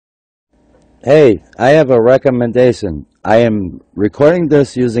Hey, I have a recommendation. I am recording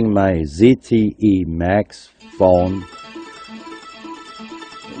this using my ZTE Max phone,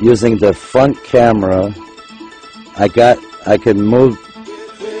 using the front camera. I can move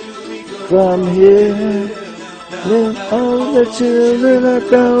from here, when all the children are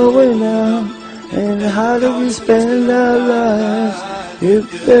growing up, and how do we spend our lives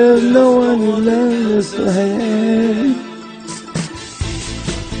if there's no one to lend us a hand?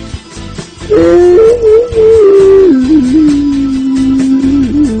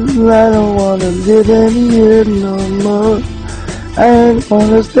 I don't wanna live in here no more. I ain't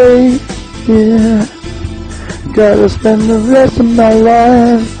wanna stay here. Gotta spend the rest of my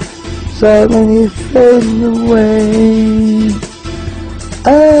life silently fading away. I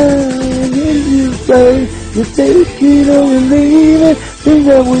need you play. You take it or you leave it. Things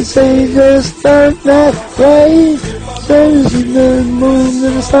that we say just aren't that right. Says you the moon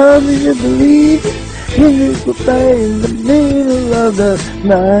and the sun, and you believe it. You need to play in the middle of the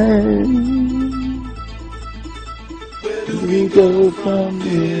night. We go from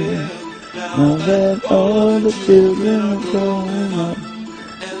here. Now that all the children are growing up,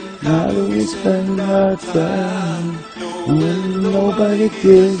 how do we spend our time when nobody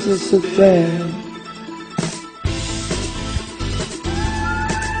gives us a damn?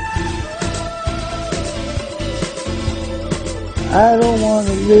 I don't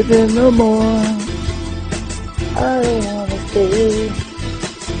wanna live here no more. I don't wanna stay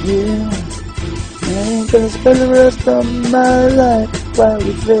here. I ain't gonna spend the rest of my life while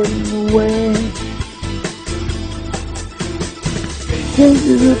we're fading away. Can't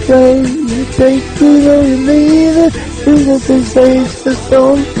you the play, you take it or you leave it. Things that they say just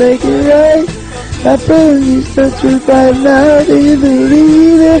don't make it right. I tell you the truth right now, do you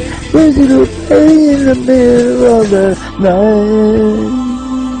believe it? Can't you the play in the middle of the night?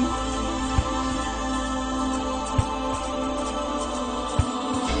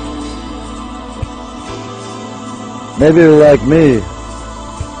 Maybe you're like me.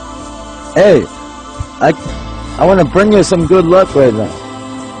 Hey, I want to bring you some good luck right now.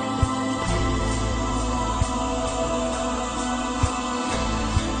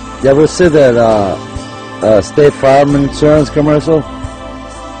 You ever see that State Farm insurance commercial?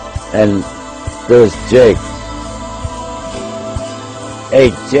 And there's Jake.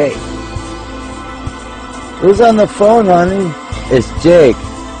 Hey, Jake. Who's on the phone, honey? It's Jake.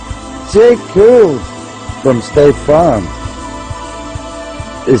 Jake who? From State Farm.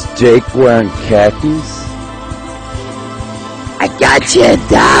 Is Jake wearing khakis? I got you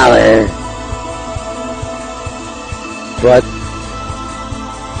 $1. But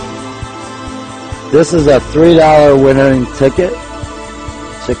this is a $3 winning ticket.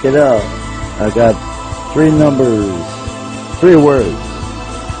 Check it out. I got 3 numbers, 3 words.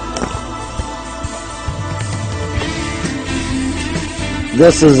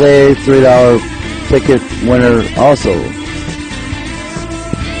 This is a $3 ticket winner also.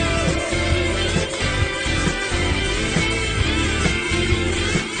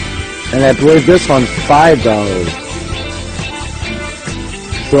 And I believe this one's $5.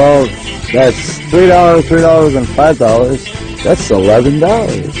 So that's $3, $3, and $5. That's $11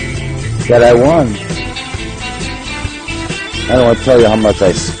 that I won. I don't want to tell you how much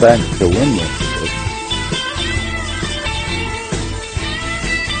I spent to win this.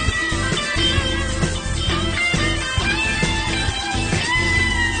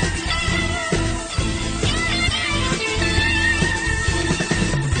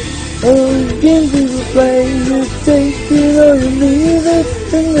 Oh, games we will play, you take it or you leave it.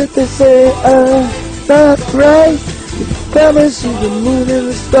 Things that they say are not right. You promise you the moon and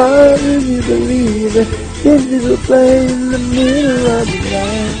the stars and you believe it. Games we will play in the middle of the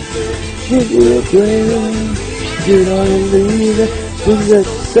night. Games we will play, you or you leave it. Things that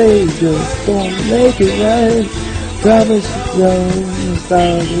they say just don't make it right. Promise you the moon and the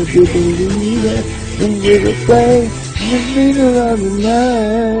stars and you believe it. Games we will play in the middle of the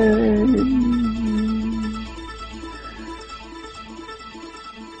night.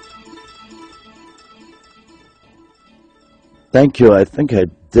 Thank you. I think I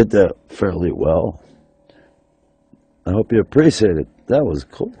did that fairly well. I hope you appreciate it. That was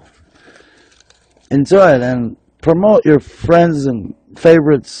cool. Enjoy it and promote your friends and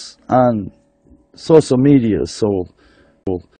favorites on social media. So